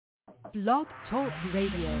Blog Talk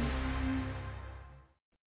Radio.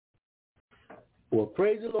 Well,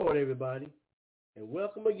 praise the Lord, everybody, and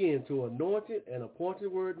welcome again to Anointed and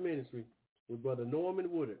Appointed Word Ministry with Brother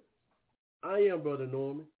Norman Woodard. I am Brother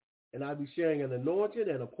Norman, and I'll be sharing an anointed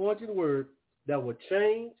and appointed word that will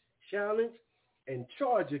change, challenge, and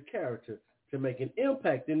charge your character to make an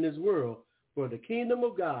impact in this world for the kingdom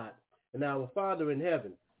of God and our Father in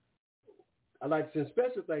heaven. I'd like to send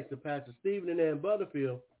special thanks to Pastor Stephen and Ann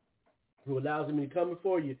Butterfield, who allows me to come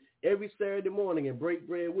before you every Saturday morning and break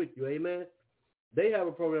bread with you. Amen. They have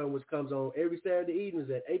a program which comes on every Saturday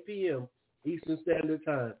evenings at 8 p.m. Eastern Standard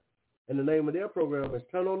Time. And the name of their program is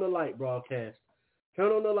Turn on the Light Broadcast.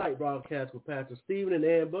 Turn on the Light Broadcast with Pastor Stephen and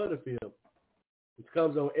Ann Butterfield, which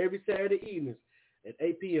comes on every Saturday evenings at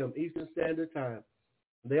 8 p.m. Eastern Standard Time.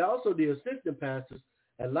 They also the assistant pastors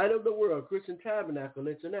at Light of the World Christian Tabernacle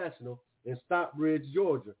International in Stockbridge,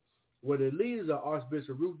 Georgia, where the leaders are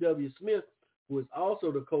Archbishop Ruth W. Smith, who is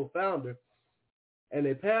also the co-founder, and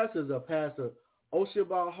their pastors are Pastor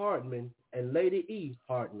Oshabal Hartman and Lady E.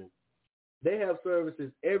 Hartman. They have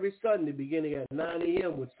services every Sunday beginning at 9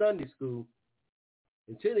 a.m. with Sunday school,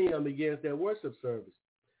 and 10 a.m. begins their worship service.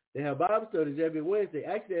 They have Bible studies every Wednesday,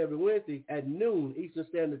 every Wednesday at noon Eastern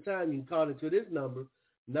Standard Time. You can call into this number,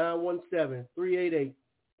 917-388-4161,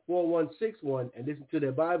 and listen to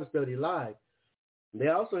their Bible study live. They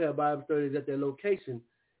also have Bible studies at their location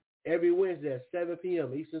every Wednesday at 7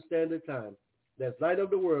 p.m. Eastern Standard Time. That's Light of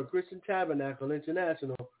the World Christian Tabernacle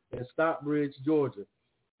International in Stockbridge, Georgia.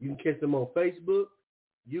 You can catch them on Facebook,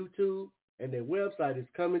 YouTube, and their website is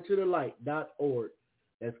comingtothelight.org.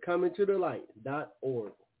 That's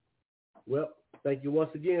comingtothelight.org. Well, thank you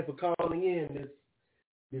once again for calling in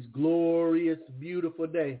this glorious, beautiful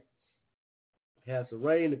day. It has some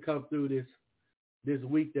rain to come through this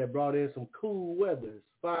week that brought in some cool weather. It's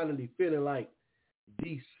finally feeling like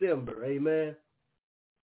December. Amen.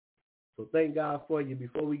 So thank God for you.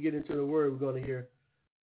 Before we get into the word, we're going to hear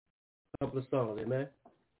a couple of songs. Amen.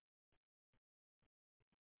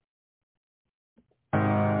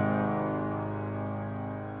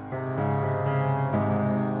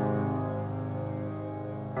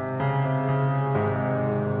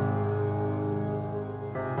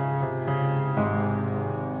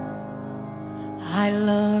 I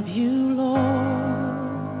love you, Lord,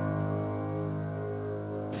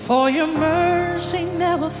 for your mercy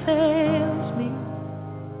never fails me.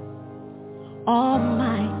 All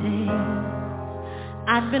my days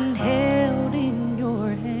I've been held in your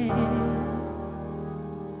hand.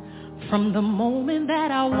 From the moment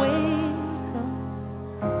that I wake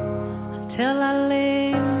up till I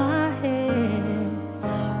lay my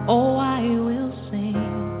head, oh, I will sing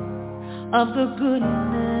of the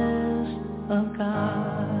goodness of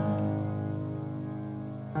God.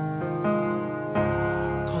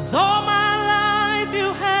 'Cause all my life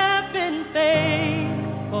you have been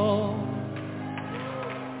faithful.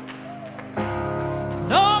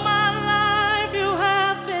 And all my life you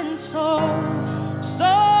have been so,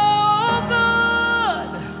 so good.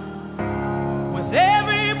 With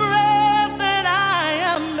every breath that I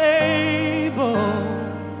am able,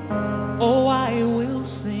 oh, I will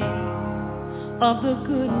sing of the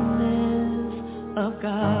goodness of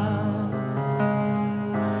God.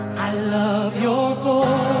 I love your voice.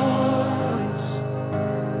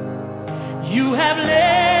 You have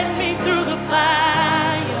led me through the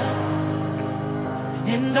fire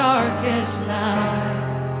in darkest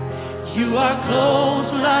night. You are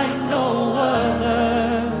close like no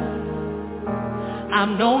other.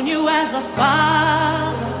 I've known you as a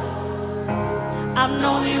father. I've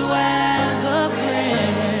known you as a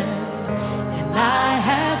friend. And I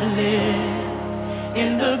have lived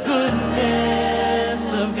in the goodness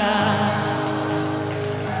of God.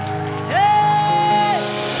 Hey!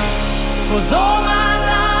 'Cause all my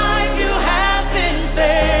life you have been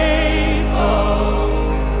faithful.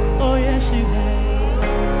 Oh yes you have.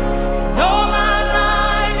 And all my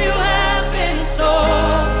life you have been so,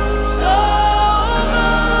 so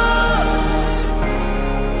good.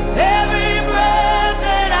 Every breath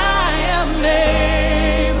that I am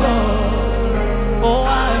able, oh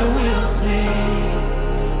I will sing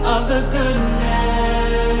of the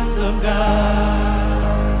goodness of God.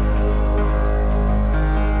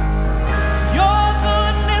 Your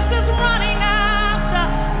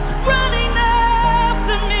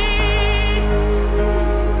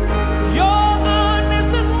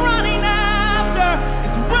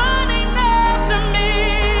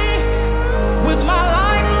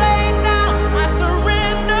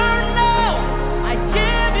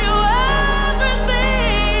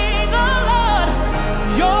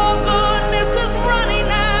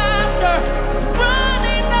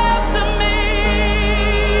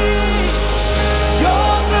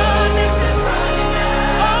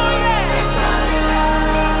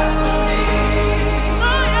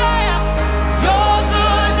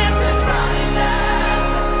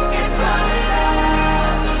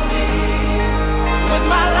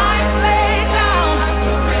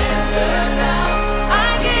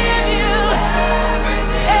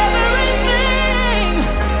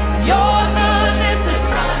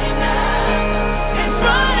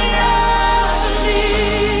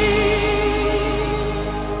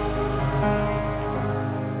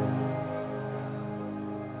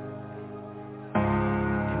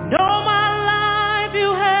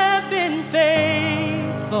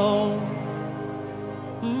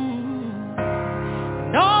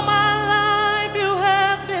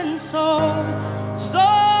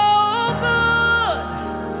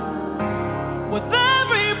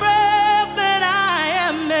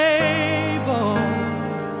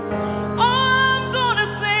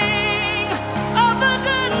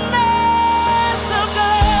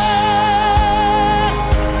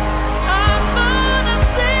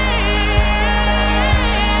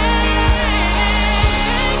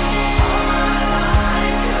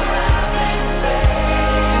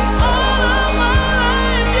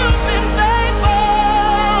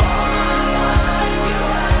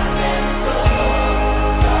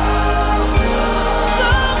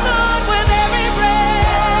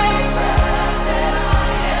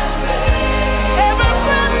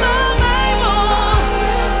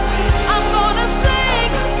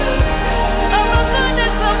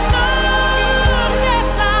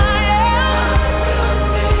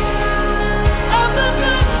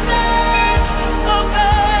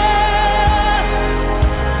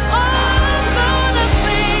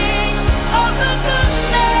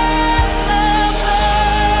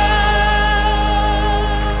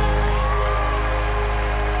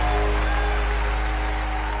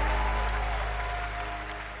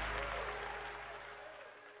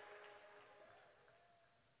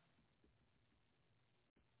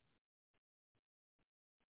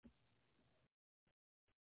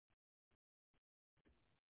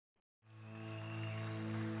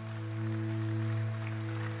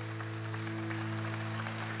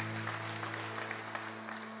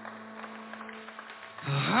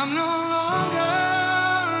I'm no longer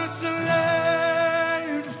a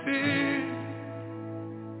slave to fear.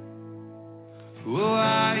 Oh,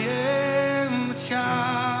 I am a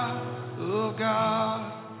child of God.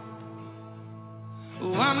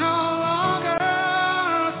 Oh, I'm no longer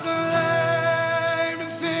a slave to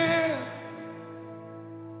fear.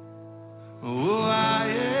 Oh, I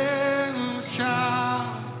am a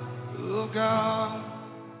child of God.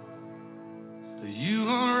 You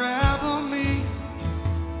unravel me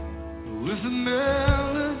with a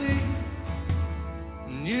melody,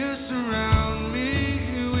 and you surround me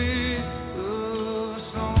with a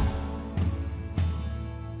song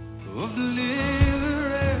of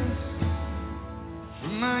deliverance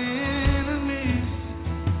from my enemies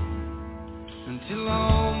until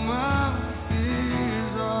all my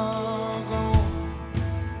fears are gone.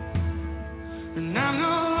 And I'm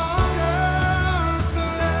no longer a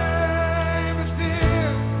slave to fear.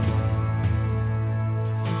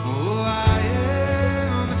 Oh, I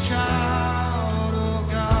am a child of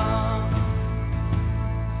God.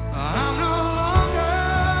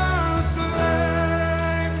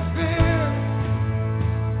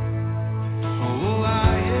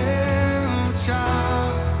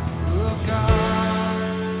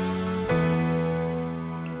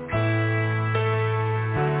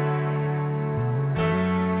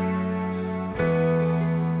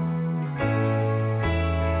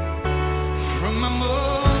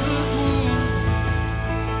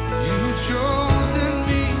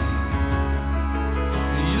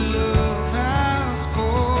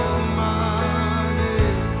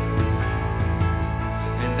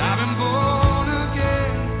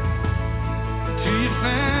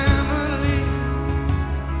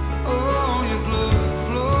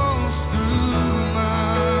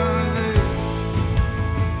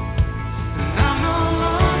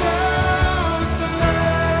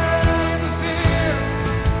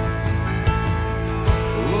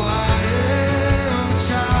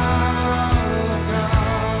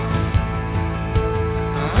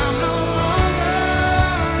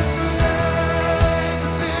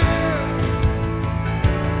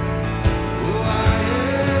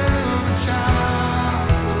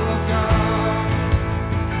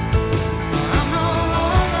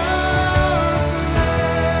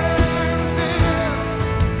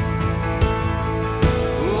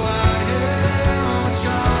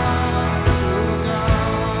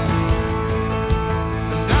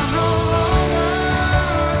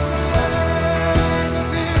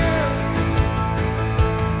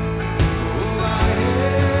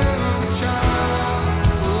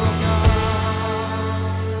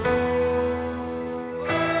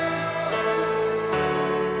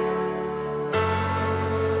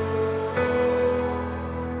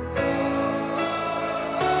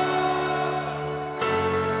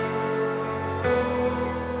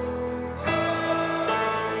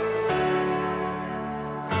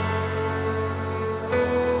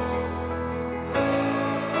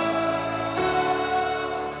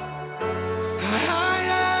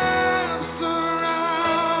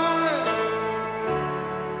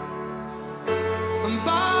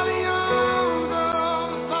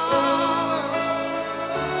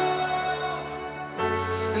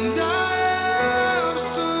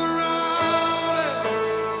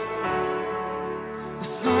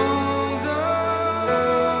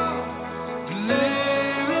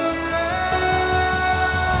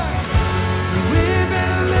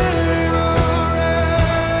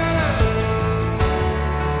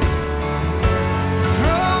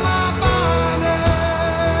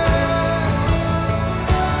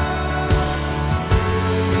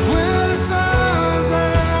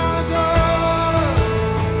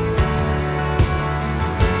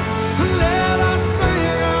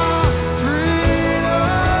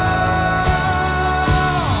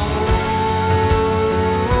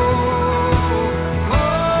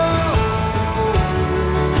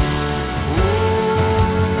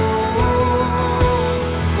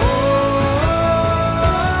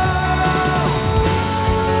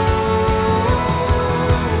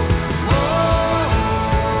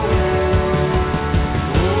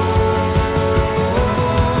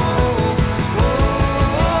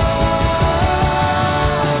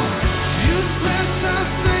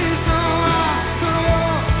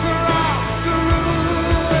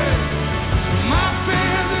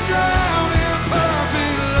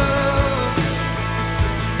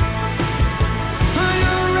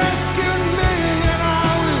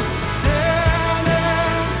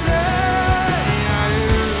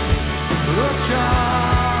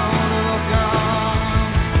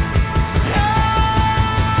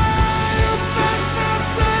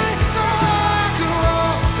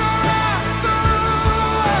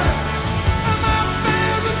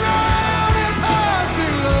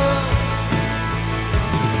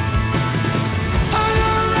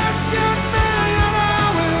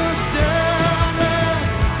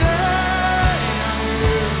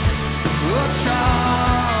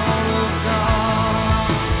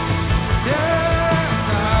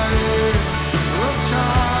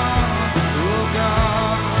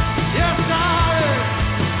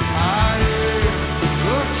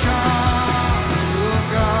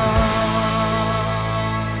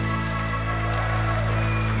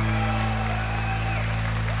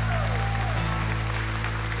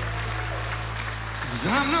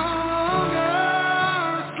 I'm no longer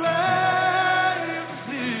a slave to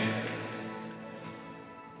fear.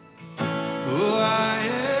 Oh, I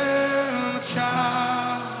am a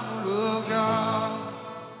child of God.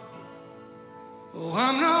 Oh,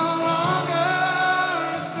 I'm no longer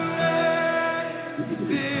a slave to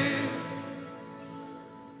fear.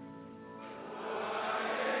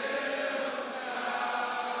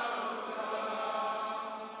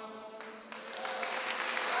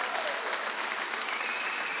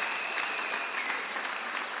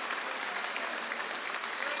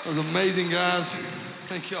 That was amazing, guys.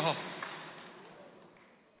 Thank y'all.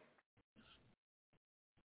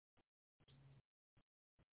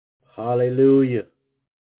 Hallelujah.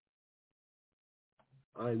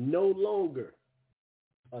 I'm no longer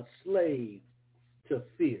a slave to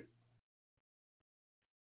fear,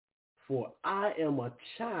 for I am a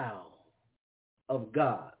child of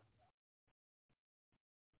God.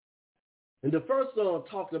 And the first song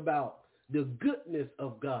talks about the goodness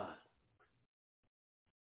of God,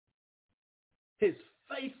 his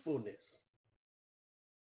faithfulness.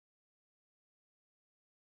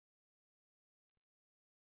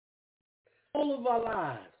 All of our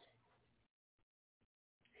lives,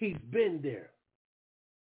 he's been there.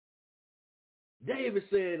 David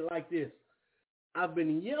said it like this: I've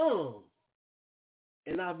been young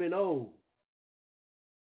and I've been old.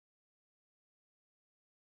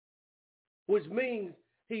 Which means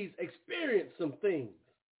he's experienced some things.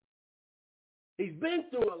 He's been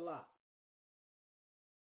through a lot.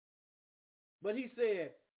 But he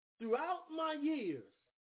said, throughout my years,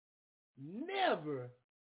 never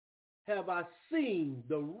have I seen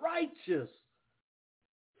the righteous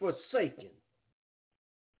forsaken.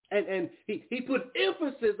 And he put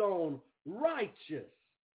emphasis on righteous.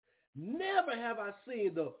 Never have I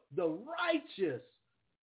seen the righteous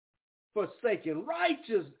forsaken.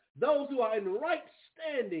 Righteous, those who are in right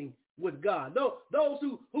standing with God. Those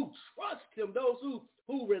who trust him. Those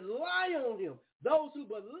who rely on him. Those who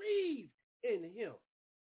believe in him.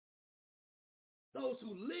 Those who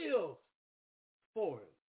live for him.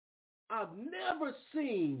 I've never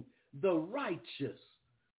seen the righteous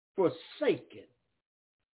forsaken,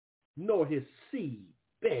 nor his seed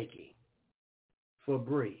begging for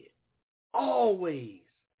bread. Always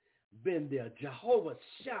been there. Jehovah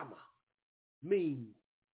Shammah means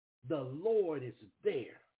the Lord is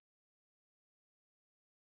there.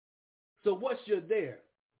 So what's your there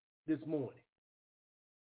this morning?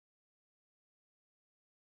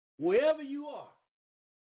 Wherever you are,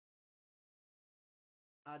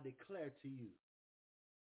 I declare to you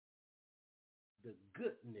the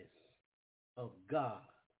goodness of God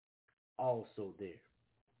also there.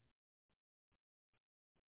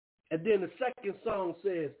 And then the second song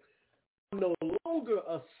says, I'm no longer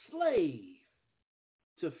a slave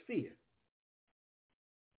to fear.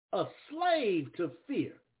 A slave to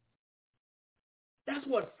fear. That's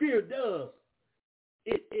what fear does.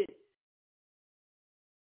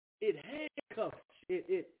 It handcuffs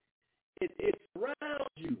you. It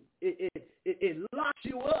surrounds you. It locks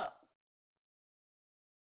you up.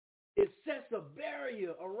 It sets a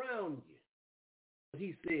barrier around you.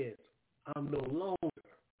 He says, I'm no longer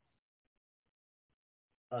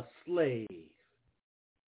a slave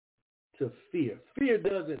to fear. Fear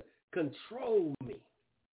doesn't control me.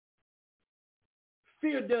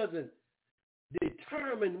 Fear doesn't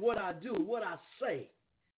determine what I do, what I say,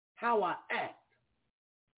 how I act.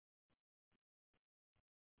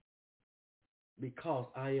 Because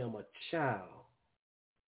I am a child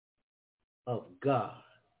of God.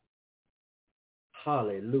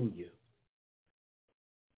 Hallelujah.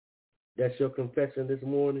 That's your confession this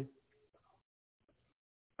morning?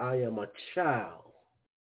 I am a child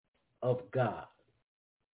of God.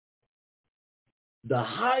 The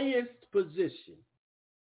highest position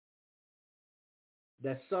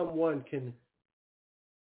that someone can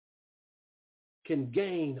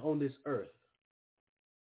gain on this earth.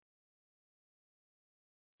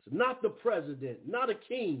 It's not the president, not a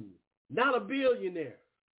king, not a billionaire,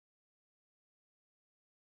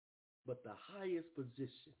 but the highest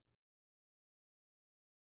position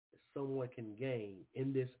that someone can gain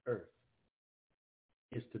in this earth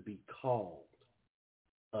is to be called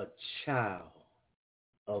a child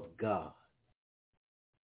of God.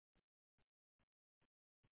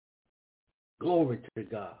 Glory to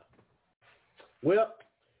God. Well,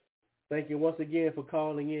 thank you once again for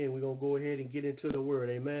calling in. We're going to go ahead and get into the word.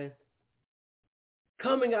 Amen.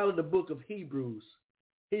 Coming out of the book of Hebrews,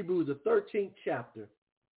 the 13th chapter,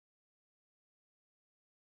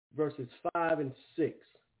 verses 5 and 6.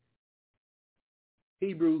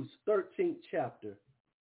 Hebrews 13th chapter,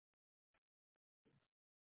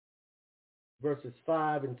 verses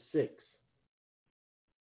 5 and 6.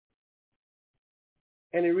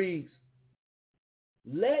 And it reads,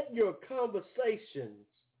 let your conversations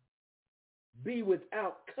be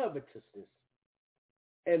without covetousness,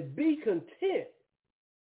 and be content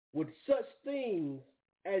with such things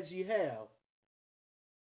as ye have.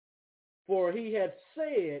 For he hath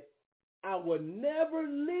said, I will never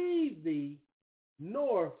leave thee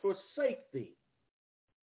nor forsake thee.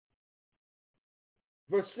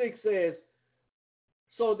 Verse 6 says,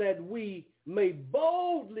 so that we may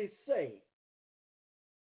boldly say,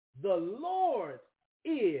 the Lord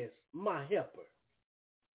is my helper.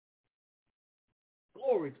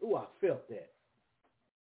 Glory to, I felt that.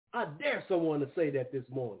 I dare someone to say that this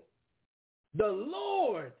morning. The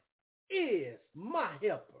Lord is my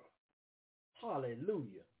helper.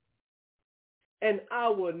 Hallelujah. And I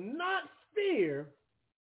will not fear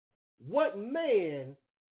what man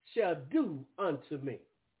shall do unto me.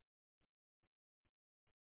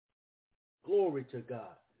 Glory to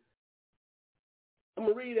God. I'm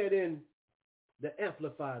going to read that in the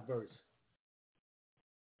Amplified verse.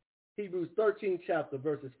 Hebrews 13 chapter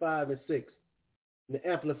verses 5 and 6 in the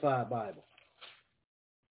Amplified Bible.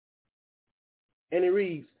 And it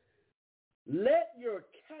reads, let your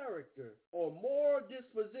character or moral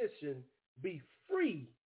disposition be free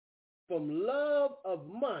from love of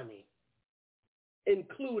money,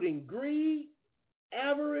 including greed,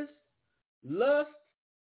 avarice, lust,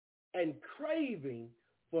 and craving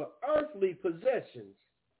for earthly possessions,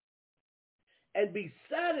 and be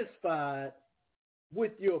satisfied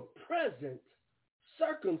with your present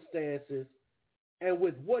circumstances and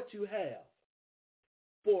with what you have.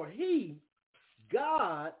 For he,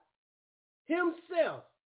 God himself,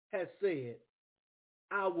 has said,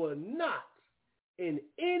 I will not in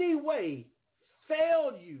any way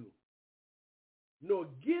fail you, nor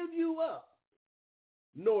give you up,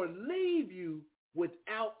 nor leave you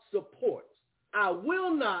without support. I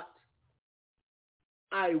will not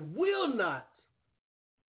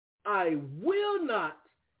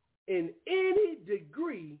in any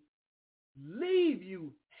degree leave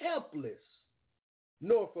you helpless,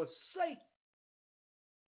 nor forsake,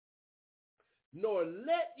 nor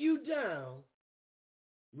let you down,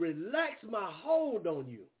 relax my hold on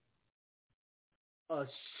you.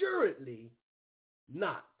 Assuredly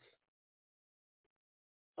not.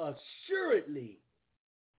 Assuredly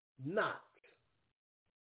not.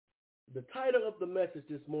 The title of the message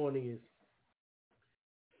this morning is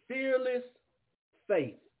Fearless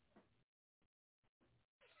Faith.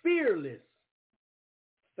 Fearless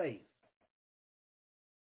faith.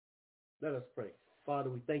 Let us pray. Father,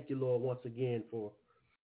 we thank you, Lord, once again for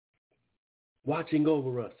watching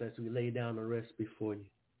over us as we lay down to rest before you.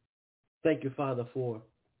 Thank you, Father, for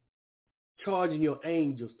charging your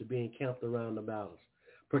angels to be encamped around about us,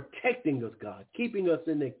 protecting us, God, keeping us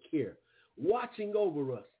in their care, watching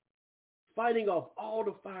over us, fighting off all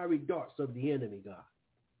the fiery darts of the enemy, God,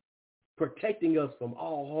 protecting us from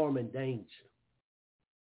all harm and danger.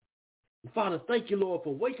 And Father, thank you, Lord,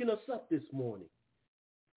 for waking us up this morning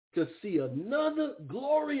to see another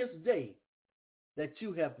glorious day that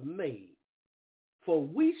you have made, for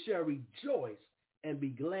we shall rejoice and be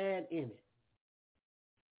glad in it.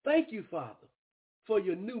 Thank you, Father, for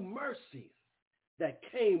your new mercies that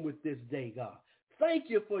came with this day, God. Thank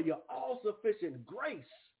you for your all-sufficient grace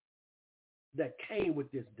that came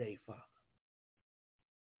with this day, Father.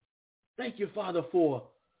 Thank you, Father, for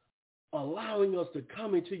allowing us to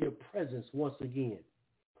come into your presence once again,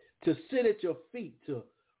 to sit at your feet, to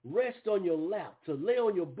rest on your lap, to lay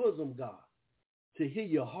on your bosom, God, to hear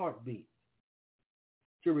your heartbeat,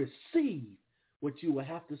 to receive what you will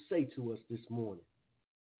have to say to us this morning,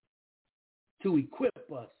 to equip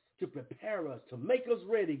us, to prepare us, to make us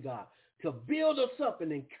ready, God, to build us up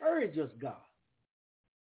and encourage us, God,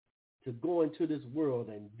 to go into this world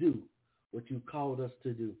and do what you called us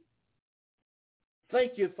to do.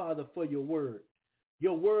 Thank you, Father, for your word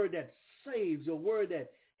that saves, your word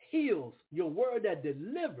that heals, your word that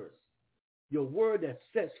delivers, your word that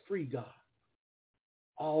sets free, God,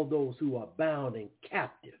 all those who are bound and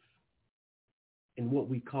captive in what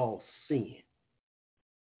we call sin.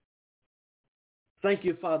 Thank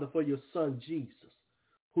you, Father, for your son, Jesus,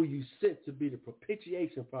 who you sent to be the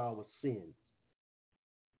propitiation for our sins.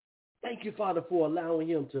 Thank you, Father, for allowing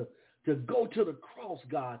him to go to the cross,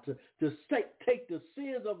 God, to take the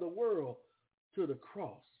sins of the world to the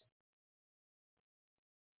cross.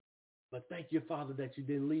 But thank you, Father, that you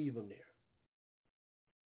didn't leave him there,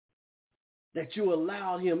 that you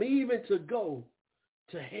allowed him even to go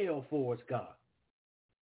to hell for us, God.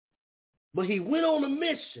 But he went on a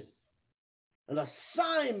mission, an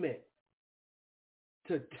assignment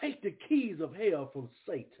to take the keys of hell from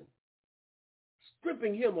Satan,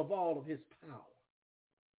 stripping him of all of his power.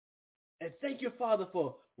 And thank you, Father,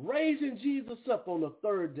 for raising Jesus up on the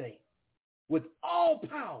third day with all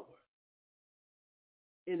power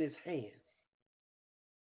in his hands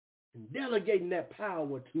and delegating that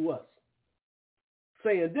power to us,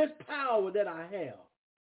 saying, this power that I have,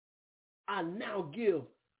 I now give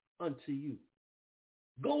unto you.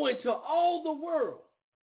 Go into all the world,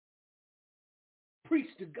 preach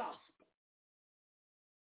the gospel,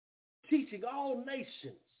 teaching all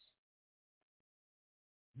nations,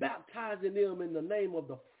 baptizing them in the name of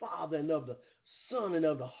the Father and of the Son and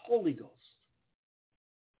of the Holy Ghost.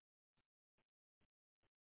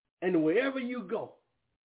 And wherever you go,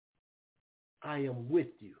 I am with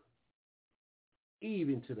you,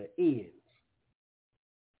 even to the ends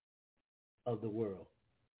of the world.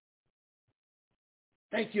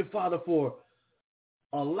 Thank you, Father, for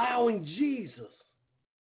allowing Jesus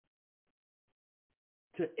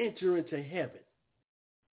to enter into heaven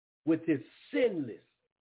with his sinless,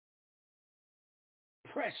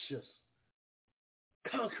 precious,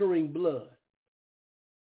 conquering blood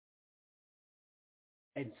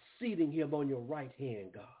and seating him on your right hand,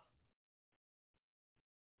 God.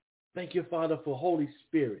 Thank you, Father, for Holy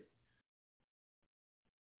Spirit,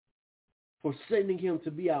 for sending him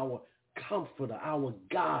to be our comforter, our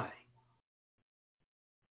guide,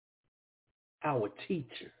 our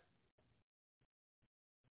teacher.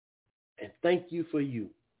 And thank you for you,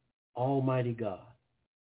 Almighty God,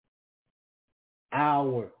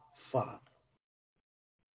 our Father.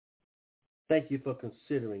 Thank you for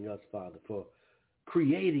considering us, Father, for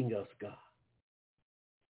creating us, God,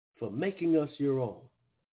 for making us your own,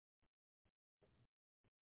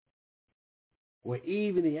 where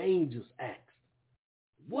even the angels asked,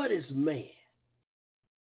 what is man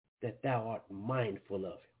that thou art mindful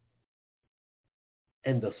of him,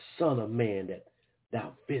 and the Son of Man that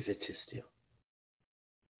thou visitest him?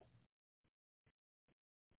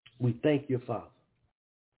 We thank you, Father.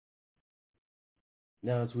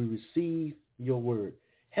 Now as we receive your word,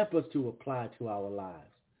 help us to apply to our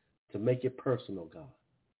lives, to make it personal, God.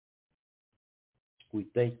 We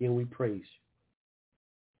thank you and we praise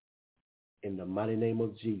you. In the mighty name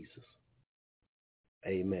of Jesus.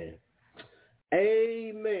 Amen.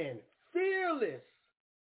 Amen. Fearless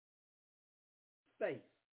faith.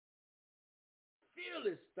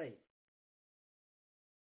 Fearless faith.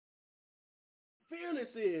 Fearless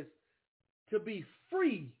is to be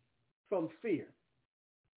free from fear.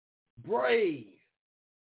 Brave.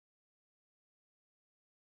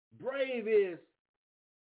 Brave is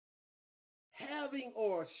having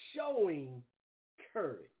or showing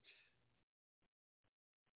courage.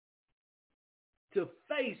 To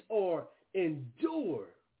face or endure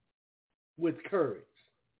with courage.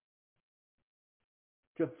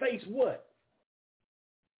 To face what?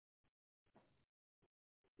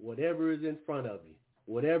 Whatever is in front of you,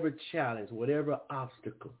 whatever challenge, whatever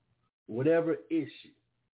obstacle, whatever issue,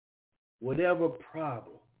 whatever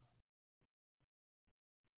problem,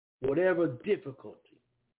 whatever difficulty.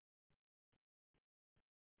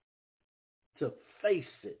 To face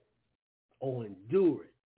it or endure it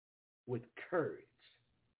with courage.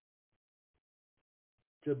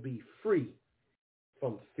 To be free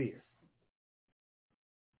from fear.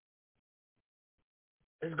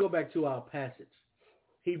 Let's go back to our passage.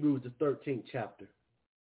 Hebrews, the 13th chapter.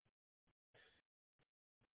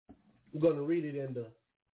 I'm going to read it in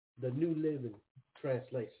the New Living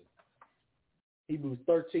Translation. Hebrews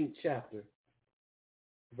 13th chapter,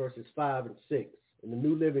 verses 5 and 6, in the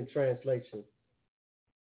New Living Translation.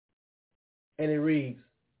 And it reads,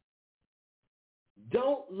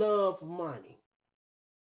 don't love money.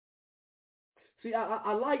 See,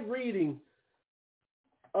 I like reading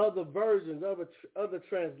other versions, other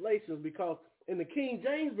translations, because in the King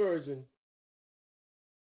James Version,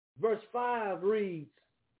 verse 5 reads,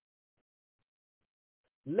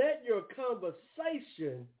 let your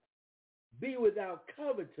conversation be without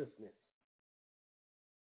covetousness.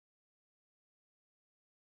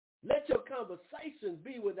 Let your conversations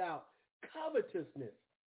be without covetousness.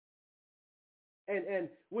 And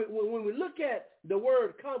when we look at the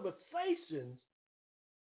word conversations,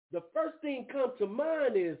 the first thing comes to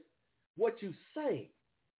mind is what you say.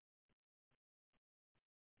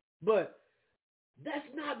 But that's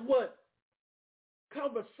not what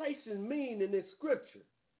conversation mean in this scripture.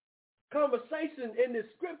 Conversation in this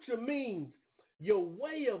scripture means your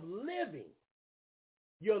way of living,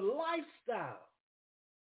 your lifestyle.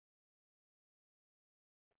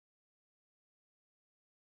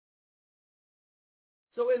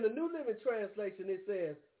 So in the New Living Translation, it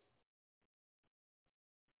says,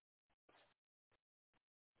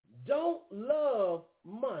 don't love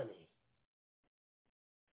money.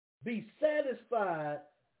 Be satisfied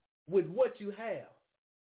with what you have.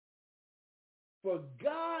 For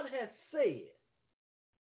God has said,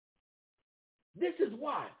 this is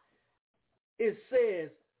why it says,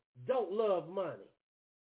 don't love money.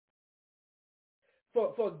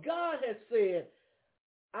 For God has said,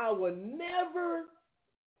 I will never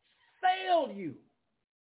fail you.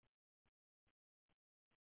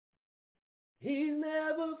 He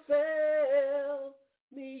never failed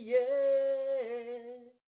me yet.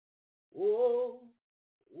 Oh,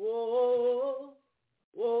 oh,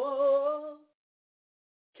 oh,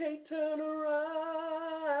 can't turn around.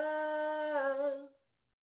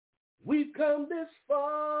 We've come this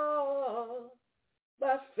far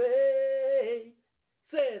by faith.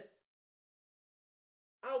 Says,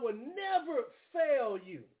 I will never fail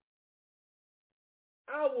you.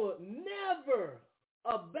 I will never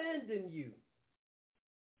abandon you.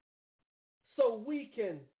 So we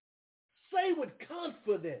can say with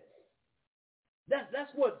confidence.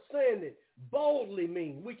 That's what saying it boldly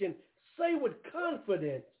means. We can say with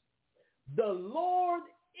confidence, the Lord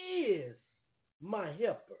is my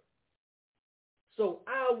helper. So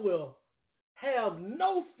I will have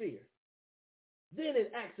no fear. Then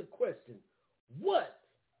it asks a question, what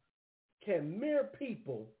can mere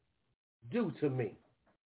people do to me?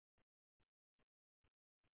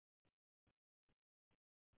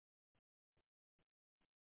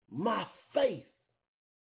 My faith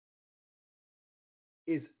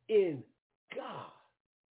is in God.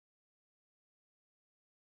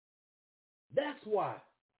 That's why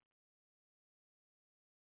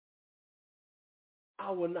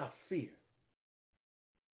I will not fear.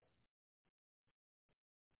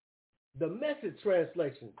 The Message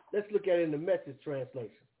translation, let's look at it in the Message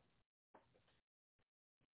translation.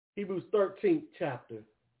 Hebrews 13th chapter,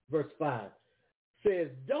 verse 5 says,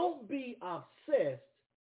 don't be obsessed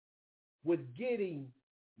with getting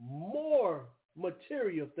more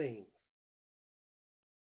material things.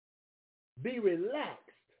 Be relaxed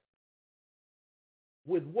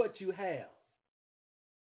with what you have.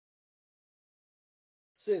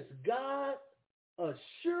 Since God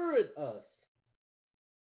assured us,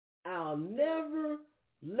 I'll never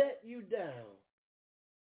let you down,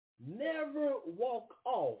 never walk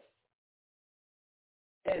off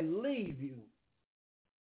and leave you,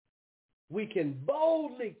 we can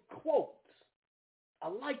boldly quote. I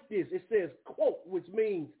like this. It says quote, which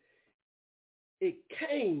means it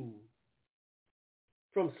came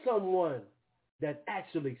from someone that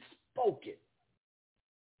actually spoke it.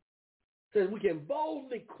 It says we can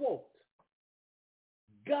boldly quote,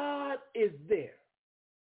 God is there.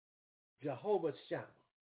 Jehovah Shammah.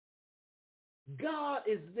 God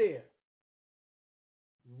is there,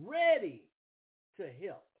 ready to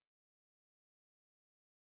help.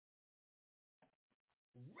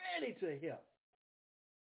 Ready to help.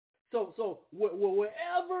 So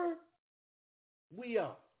wherever we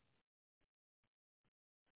are,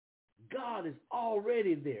 God is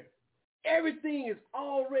already there. Everything is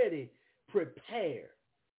already prepared.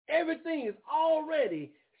 Everything is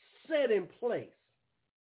already set in place.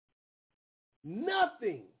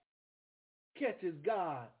 Nothing catches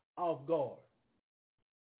God off guard.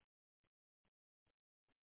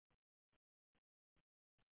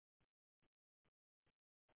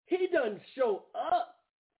 He doesn't show up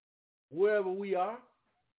wherever we are.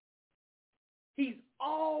 He's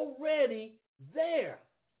already there,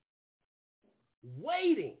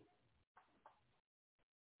 waiting.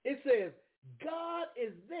 It says, God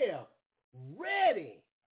is there, ready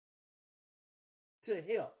to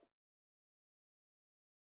help.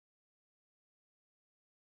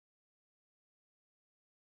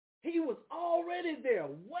 He was already there,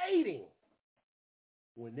 waiting.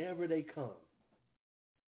 Whenever they come,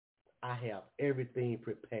 I have everything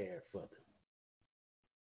prepared for them.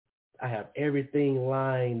 I have everything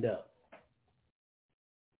lined up.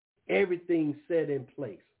 Everything set in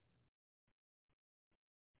place.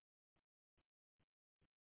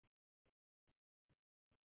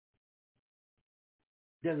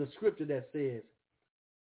 There's a scripture that says,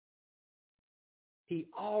 he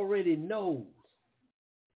already knows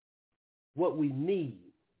what we need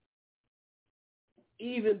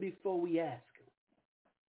even before we ask him.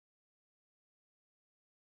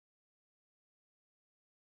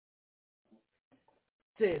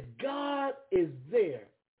 Says God is there,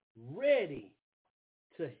 ready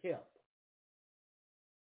to help.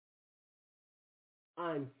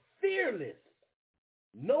 I'm fearless,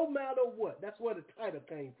 no matter what. That's where the title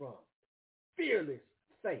came from. Fearless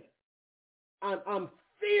faith. I'm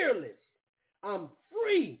fearless. I'm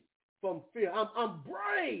free from fear. I'm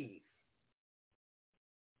brave.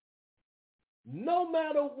 no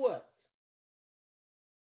matter what,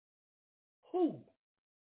 who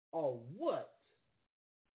or what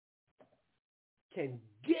can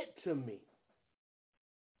get to me,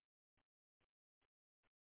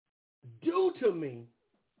 do to me,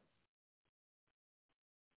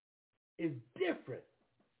 is different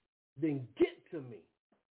than get to me.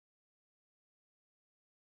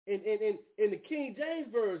 In the King James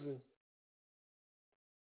Version,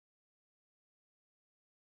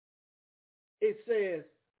 it says,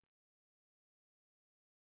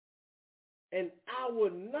 and I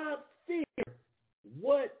will not fear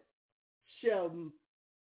what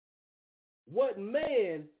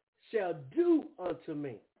man shall do unto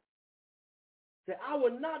me. That I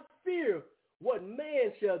will not fear what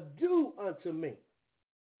man shall do unto me.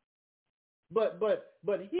 But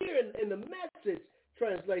here in the Message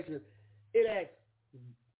translation, it asks,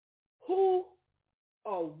 who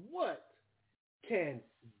or what can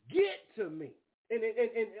get to me? And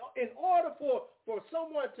in order for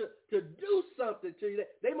someone to do something to you,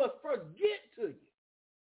 they must first get to you.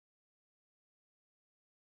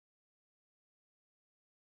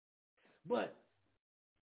 But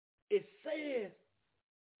it says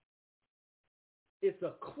it's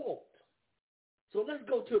a quote. So let's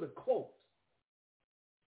go to the quote.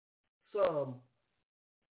 Psalm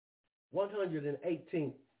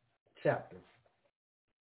 118th chapter,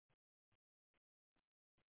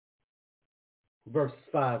 verse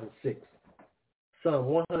 5 and 6. Psalm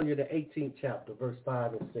 118th chapter, verse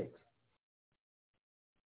 5 and 6.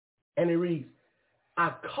 And it reads,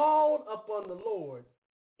 I called upon the Lord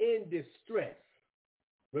in distress.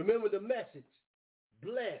 Remember the message,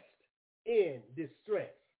 blessed in distress.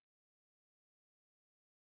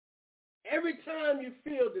 Every time you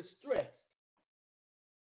feel distressed,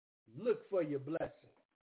 look for your blessing.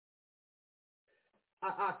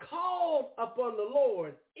 I called upon the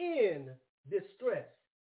Lord in distress.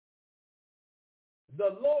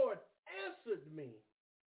 The Lord answered me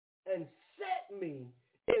and set me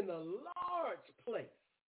in a large place.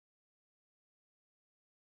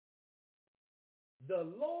 The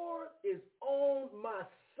Lord is on my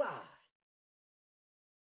side.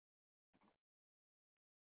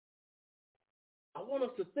 I want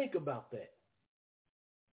us to think about that.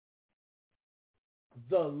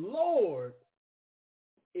 The Lord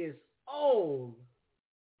is on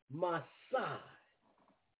my side.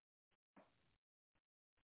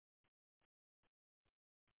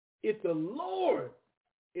 If the Lord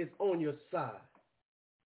is on your side,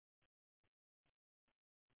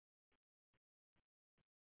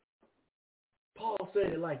 Paul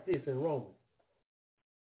said it like this in Romans.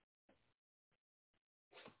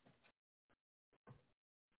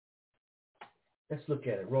 Let's look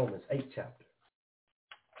at it, Romans 8th chapter.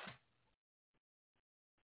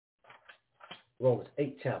 Romans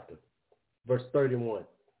 8th chapter, verse 31.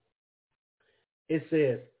 It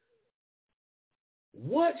says,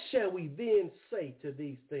 what shall we then say to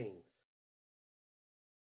these things?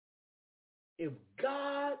 If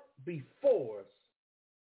God be for us,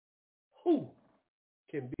 who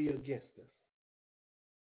can be against us?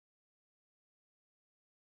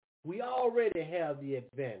 We already have the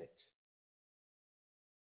advantage.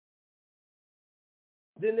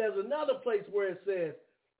 Then there's another place where it says,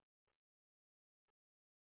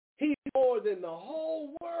 he's more than the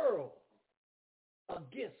whole world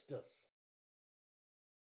against us.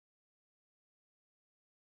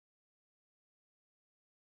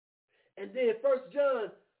 And then 1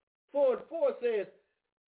 John 4 and 4 says,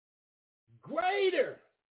 greater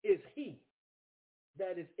is he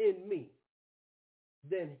that is in me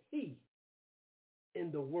than he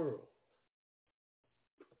in the world.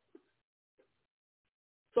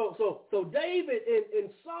 So David in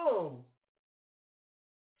Psalm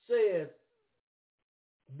says,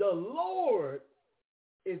 the Lord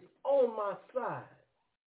is on my side.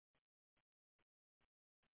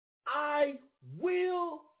 I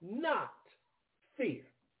will not fear.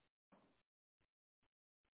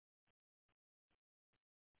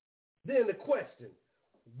 Then the question,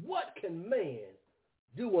 what can man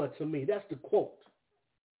do unto me? That's the quote.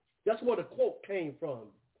 That's where the quote came from.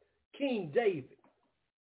 King David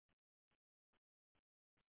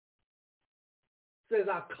says,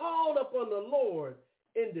 I called upon the Lord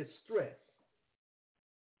in distress.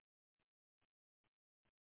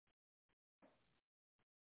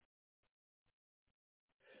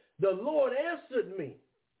 The Lord answered me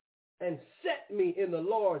and set me in a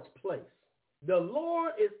large place. The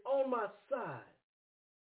Lord is on my side.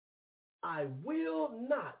 I will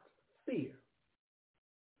not fear.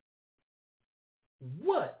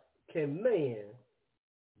 What can man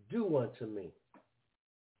do unto me?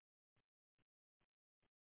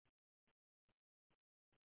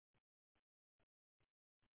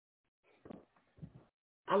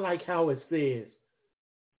 I like how it says,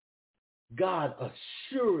 God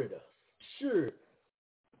assured us. Sure.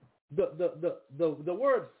 The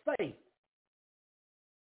word faith,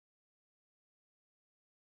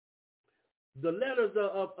 the letters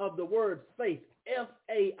of the word faith,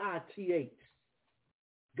 F-A-I-T-H.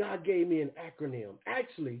 God gave me an acronym.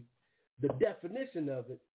 Actually, the definition of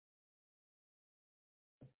it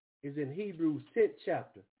is in Hebrews 10th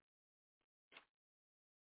chapter,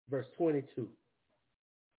 verse 22.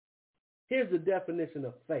 Here's the definition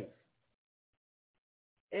of faith.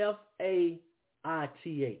 F-A-I-T-H.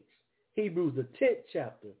 Hebrews the 10th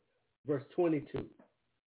chapter, verse 22.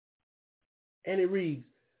 And it reads,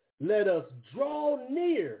 let us draw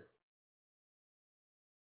near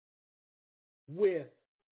with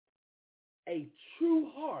a true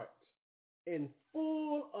heart in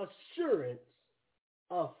full assurance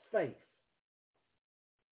of faith,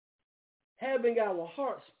 having our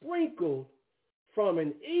hearts sprinkled from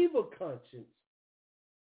an evil conscience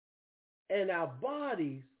and our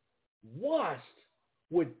bodies washed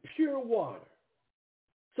with pure water.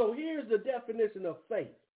 So here's the definition of faith.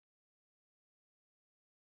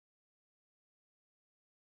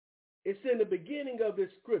 It's in the beginning of this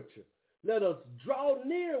scripture. Let us draw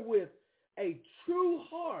near with a true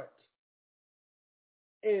heart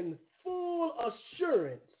in full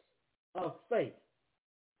assurance of faith.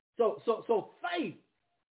 So faith,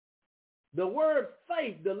 the word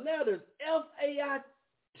faith, the letters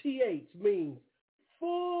F-A-I-T-H means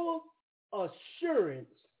full assurance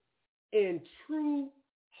in true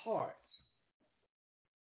hearts.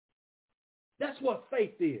 That's what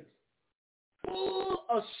faith is. Full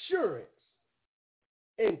assurance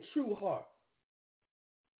in true heart.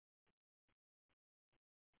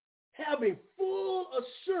 Having full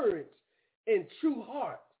assurance in true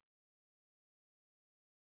heart.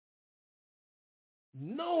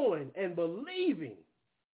 Knowing and believing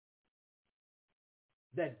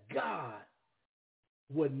that God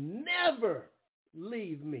would never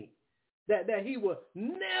leave me. That he would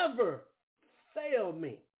never fail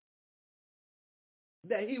me.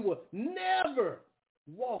 That he would never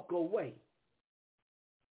walk away.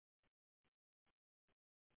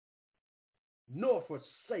 Nor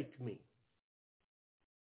forsake me.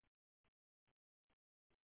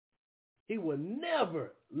 He will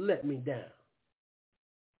never let me down.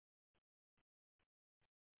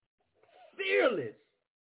 Fearless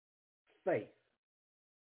faith.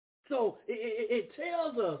 So it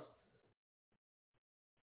tells us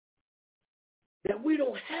that we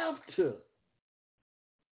don't have to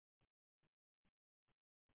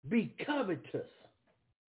be covetous.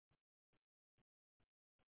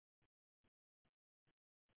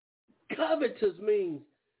 Covetous means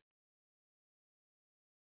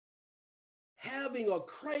having or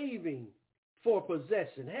craving for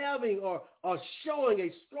possession, having or showing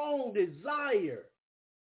a strong desire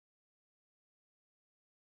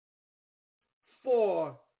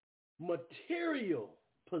for material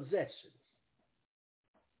possessions.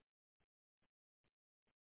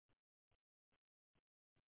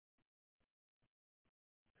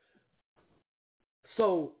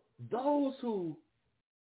 So those who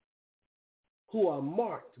are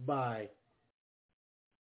marked by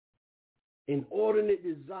inordinate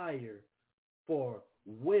desire for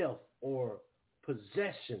wealth or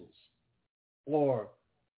possessions or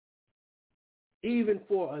even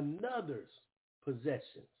for another's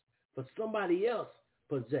possessions, for somebody else's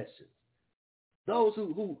possessions, those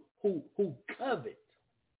who covet,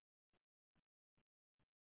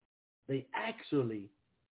 they actually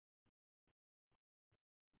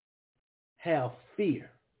have fear,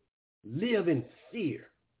 live in fear.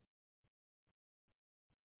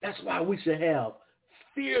 That's why we should have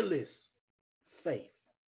fearless faith.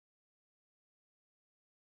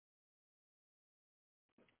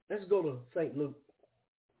 Let's go to St. Luke.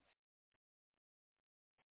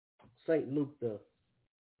 St. Luke, the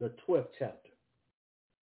 12th chapter.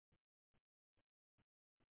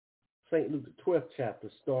 St. Luke, the 12th chapter,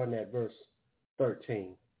 starting at verse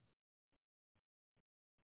 13.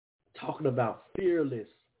 Talking about fearless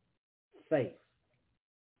faith.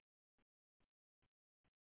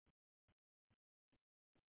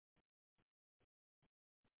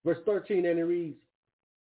 Verse 13, and it reads,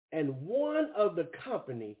 and one of the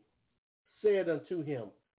company said unto him,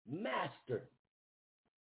 Master,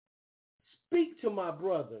 speak to my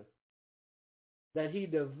brother that he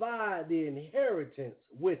divide the inheritance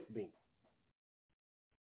with me.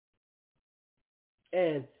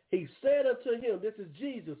 And he said unto him, this is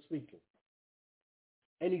Jesus speaking,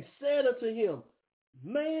 and he said unto him,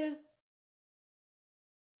 man,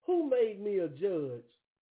 who made me a judge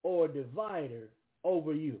or a divider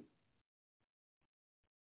over you?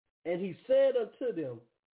 And he said unto them,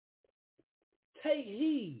 take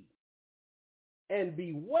heed and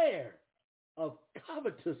beware of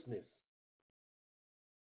covetousness,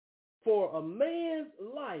 for a man's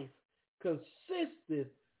life consisteth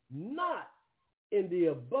not in the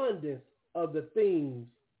abundance of the things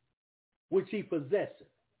which he possesseth.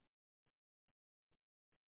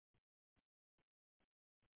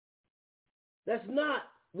 That's not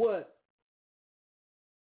what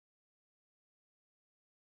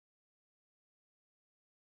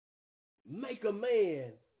make a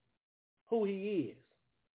man who he is,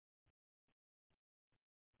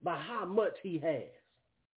 by how much he has.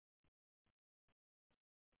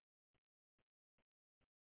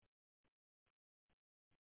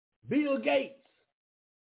 Bill Gates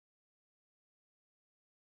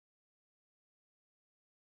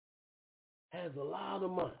has a lot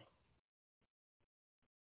of money.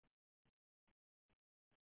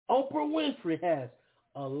 Oprah Winfrey has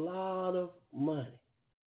a lot of money.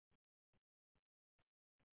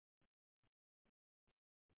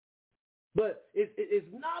 But it's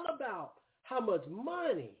not about how much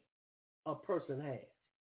money a person has.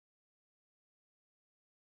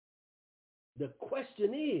 The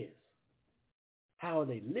question is, how are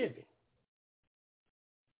they living?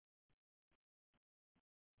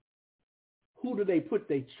 Who do they put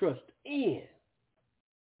their trust in?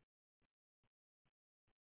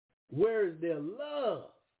 Where is their love?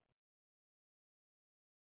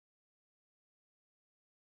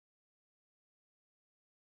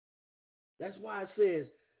 That's why it says,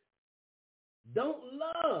 don't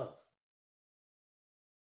love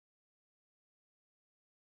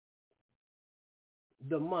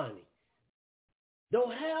the money.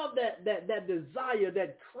 Don't have that desire,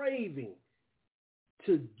 that craving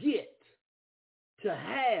to get, to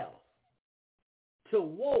have, to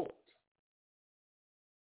want.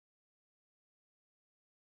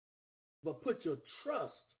 But put your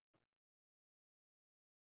trust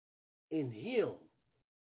in him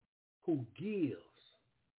who gives.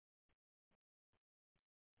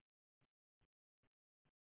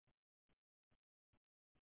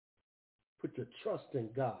 Put your trust in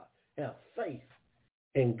God. Have faith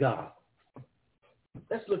in God.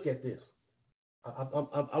 Let's look at this.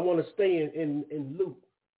 I want to stay in Luke,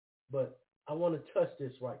 but I want to touch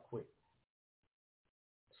this right quick.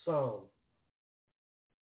 Psalm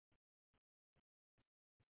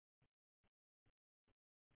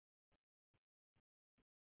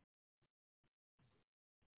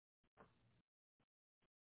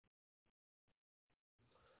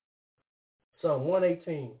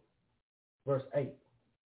 118, verse 8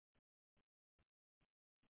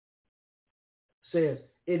 says,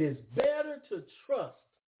 it is better to trust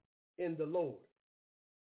in the Lord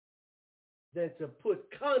than to put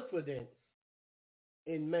confidence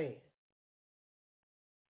in man.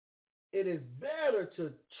 It is better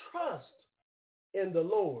to trust in the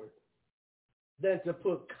Lord than to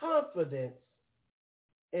put confidence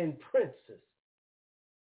in princes.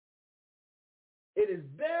 It is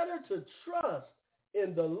better to trust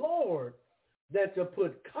in the Lord than to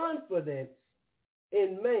put confidence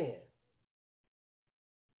in man.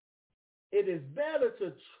 It is better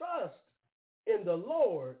to trust in the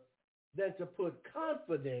Lord than to put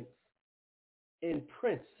confidence in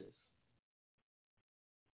princes.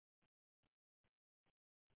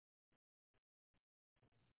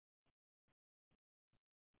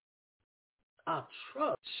 Our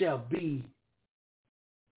trust shall be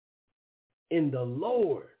in the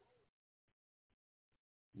Lord,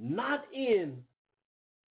 not in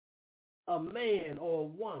a man or a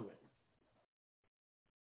woman,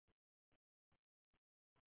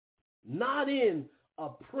 not in a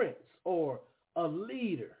prince or a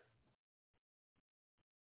leader.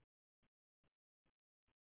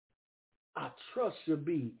 Our trust should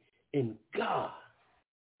be in God.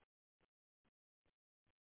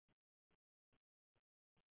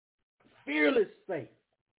 Fearless faith.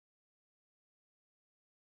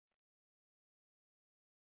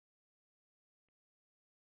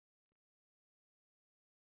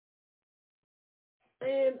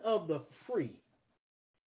 Land of the free,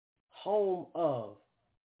 home of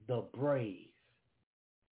the brave.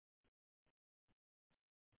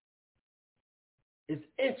 It's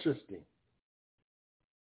interesting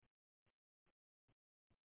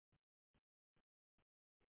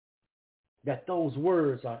that those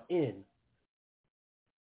words are in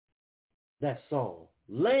that song.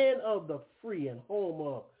 Land of the free and home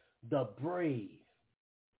of the brave.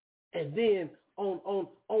 And then on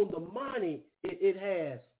the money, it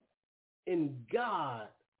has, in God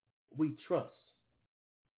we trust.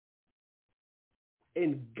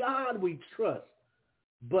 In God we trust.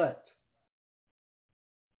 But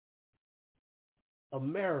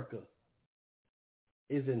America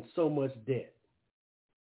is in so much debt.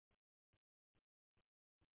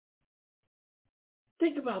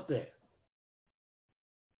 Think about that.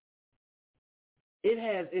 It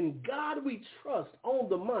has, in God we trust, on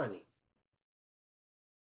the money.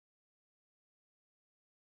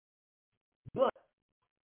 But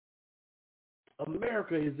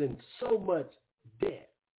America is in so much debt.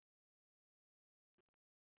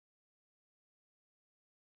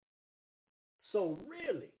 So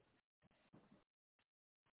really,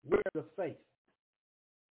 where's the faith?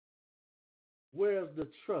 Where's the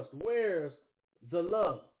trust? Where's the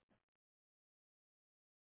love?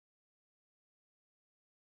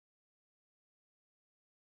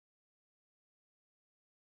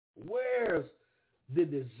 Where's the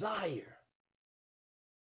desire?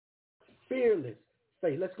 Fearless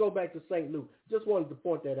faith. Let's go back to St. Luke. Just wanted to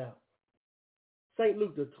point that out. St.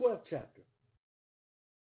 Luke, the 12th chapter.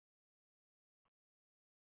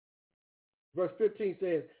 Verse 15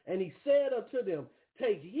 says, and he said unto them,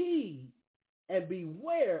 take heed and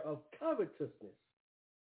beware of covetousness,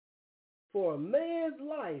 for a man's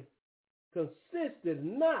life consisteth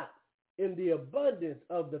not in the abundance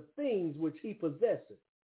of the things which he possesseth.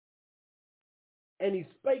 And he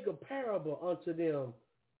spake a parable unto them,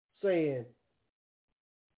 saying,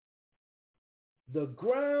 the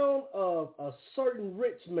ground of a certain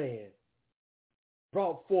rich man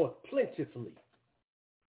brought forth plentifully.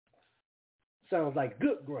 Sounds like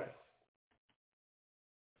good ground.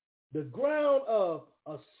 The ground of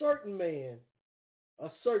a certain man, a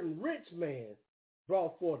certain rich man,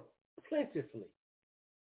 brought forth plentifully.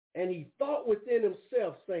 And he thought within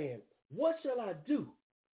himself, saying, what shall I do?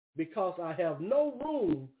 Because I have no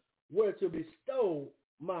room where to bestow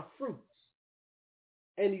my fruits.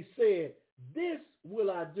 And he said, this will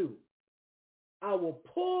I do. I will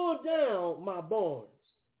pull down my barns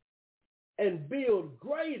and build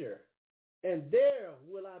greater, and there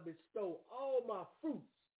will I bestow all my fruits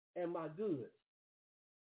and my goods.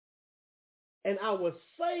 And I will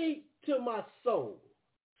say to my soul,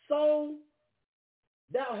 soul,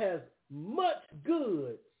 thou hast much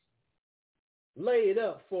goods laid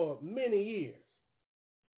up for many years.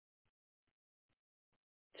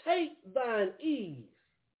 Take thine ease,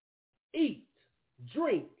 eat,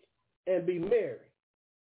 drink, and be merry.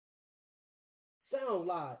 Sounds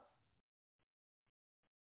like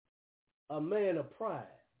a man of pride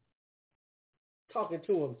talking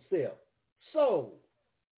to himself. So,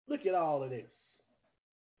 look at all of this.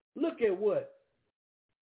 Look at what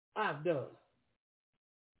I've done.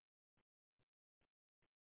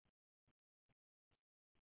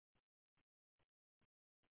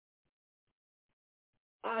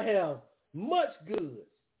 I have much goods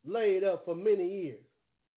laid up for many years.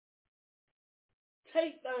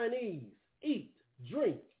 Take thine ease, eat,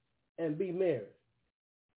 drink, and be merry.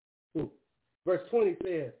 Verse 20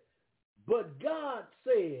 says, but God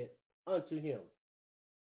said unto him,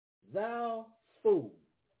 thou fool,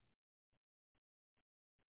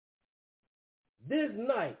 this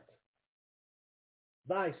night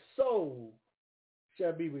thy soul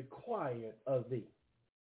shall be required of thee.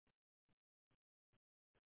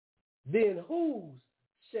 Then whose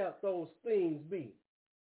shall those things be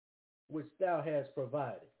which thou hast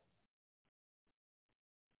provided?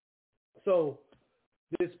 So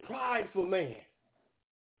this prideful man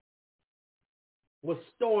was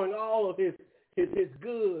storing all of his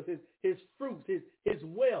goods, his fruits, his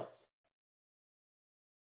wealth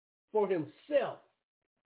for himself.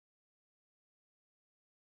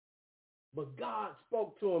 But God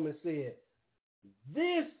spoke to him and said,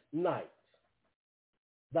 this night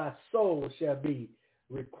thy soul shall be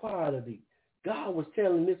required of thee. God was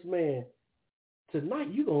telling this man, tonight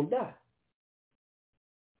you're going to die.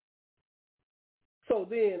 So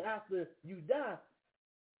then after you die,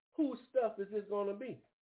 whose stuff is this going to be?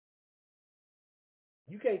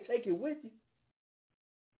 You can't take it with you.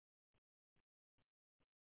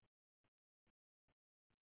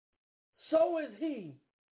 So is he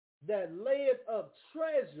that layeth up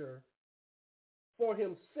treasure for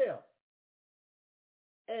himself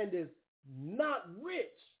and is not rich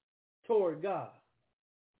toward God.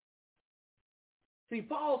 See,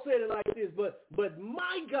 Paul said it like this, but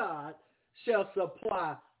my God shall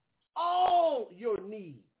supply all your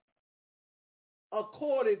needs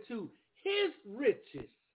according to his riches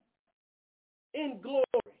in glory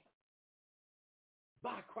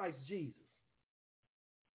by Christ Jesus.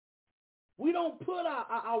 We don't put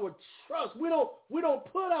our trust, we don't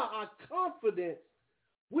put our confidence,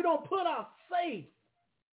 we don't put our faith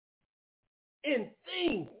in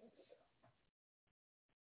things,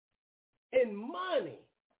 in money,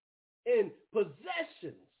 in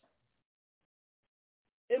possessions.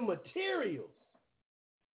 in materials.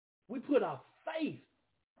 We put our faith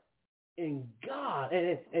in God,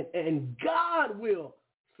 and God will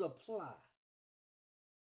supply.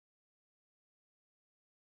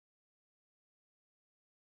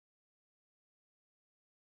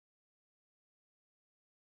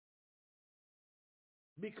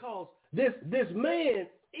 Because this man,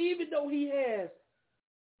 even though he has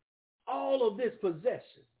all of this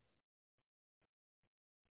possession,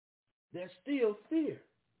 there's still fear,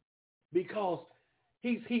 because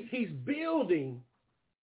he's building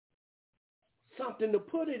something to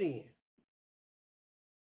put it in.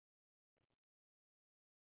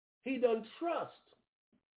 He doesn't trust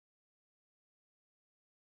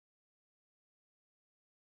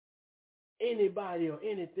anybody or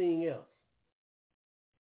anything else.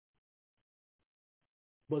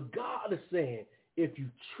 But God is saying, if you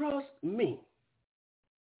trust me,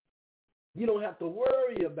 you don't have to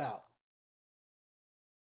worry about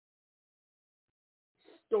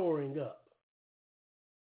storing up.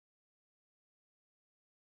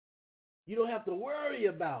 You don't have to worry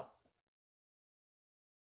about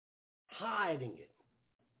hiding it.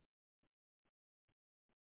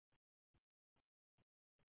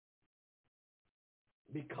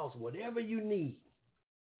 Because whatever you need,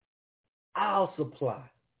 I'll supply.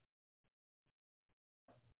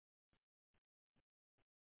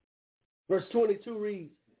 Verse 22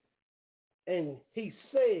 reads, and he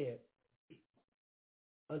said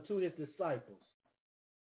unto his disciples,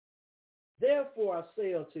 therefore I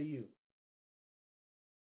say unto you,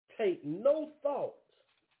 take no thought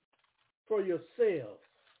for yourselves.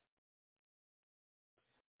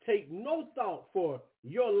 Take no thought for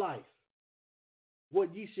your life,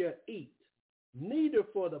 what ye shall eat, neither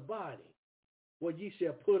for the body, what ye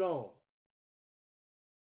shall put on.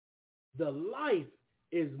 The life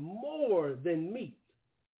is more than meat,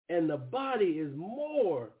 and the body is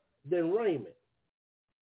more than raiment.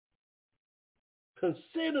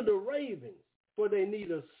 Consider the ravens, for they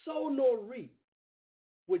neither sow nor reap,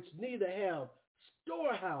 which neither have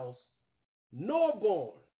storehouse nor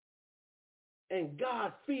barn, and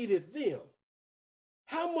God feedeth them.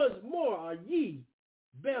 How much more are ye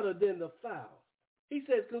better than the fowls? He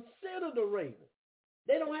says, consider the ravens.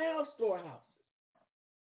 They don't have storehouses.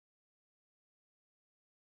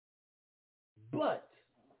 But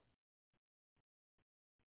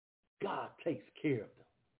God takes care of them.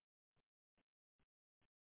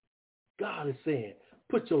 God is saying,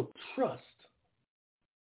 put your trust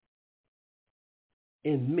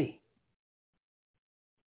in me.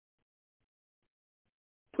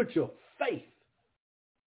 Put your faith,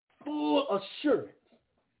 full assurance,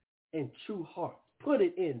 and true heart. Put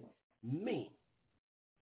it in me.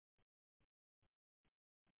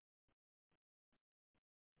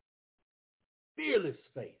 Fearless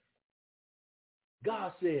faith.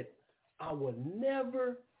 God said, I will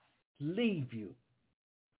never leave you.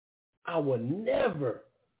 I will never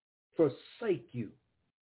forsake you.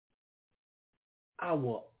 I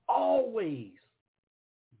will always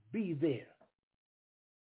be there.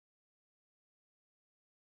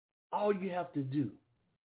 All you have to do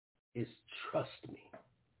is trust me.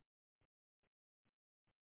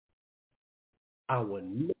 I will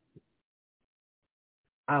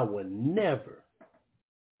never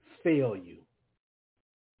fail you.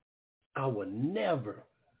 I will never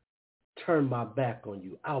turn my back on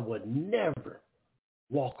you. I will never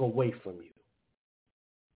walk away from you.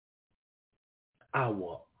 I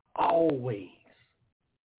will always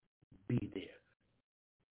be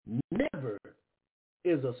there. Never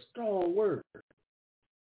is a strong word.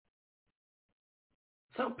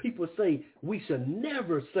 Some people say we should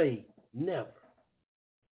never say never.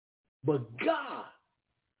 But God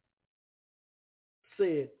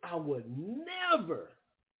said, I will never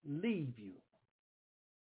leave you.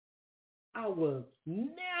 I will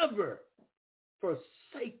never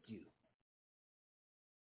forsake you.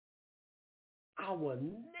 I will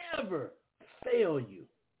never fail you.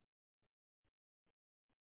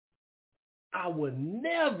 I will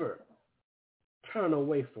never turn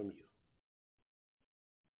away from you.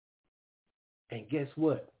 And guess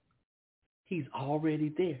what? He's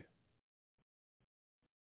already there.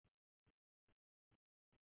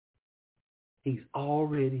 He's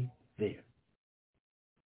already there.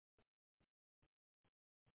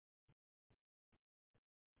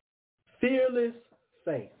 Fearless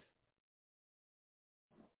faith.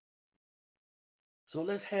 So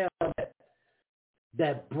let's have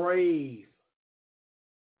that brave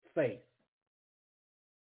faith.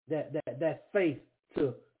 That faith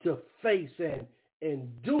to face and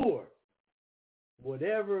endure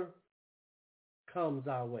whatever comes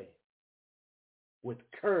our way with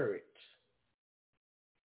courage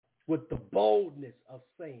with the boldness of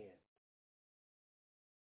saying,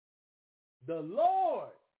 the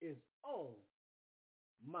Lord is on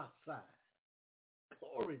my side.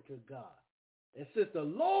 Glory to God. And since the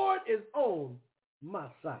Lord is on my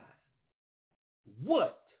side,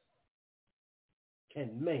 what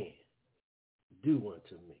can man do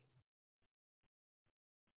unto me?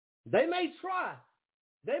 They may try,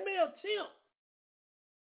 they may attempt,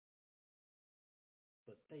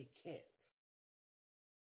 but they can't.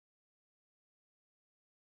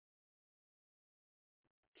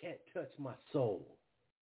 Can't touch my soul.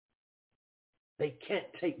 They can't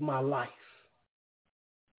take my life.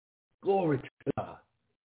 Glory to God.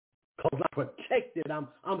 Because I'm protected.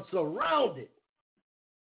 I'm surrounded.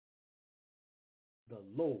 The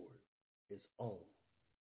Lord is on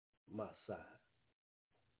my side.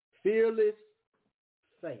 Fearless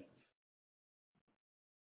faith.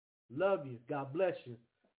 Love you. God bless you.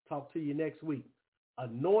 Talk to you next week.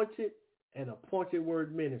 Anointed and Appointed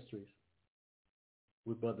Word Ministries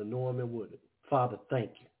with Brother Norman Woodard. Father, thank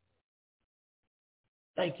you.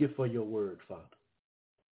 Thank you for your word, Father.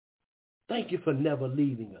 Thank you for never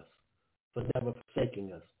leaving us, for never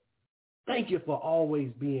forsaking us. Thank you for always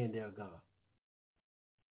being there, God.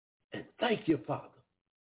 And thank you, Father,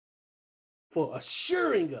 for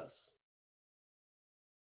assuring us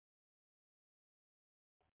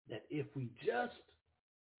that if we just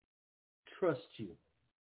trust you,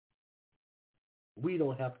 we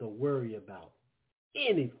don't have to worry about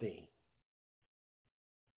anything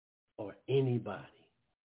or anybody.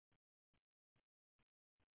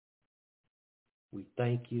 We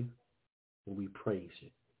thank you and we praise you.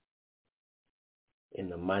 In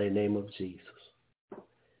the mighty name of Jesus.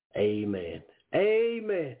 Amen.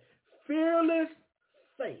 Amen. Fearless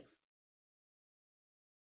faith.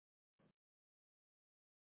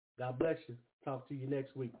 God bless you. Talk to you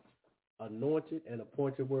next week. Anointed and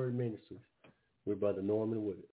Appointed Word Ministries with Brother Norman Woodard.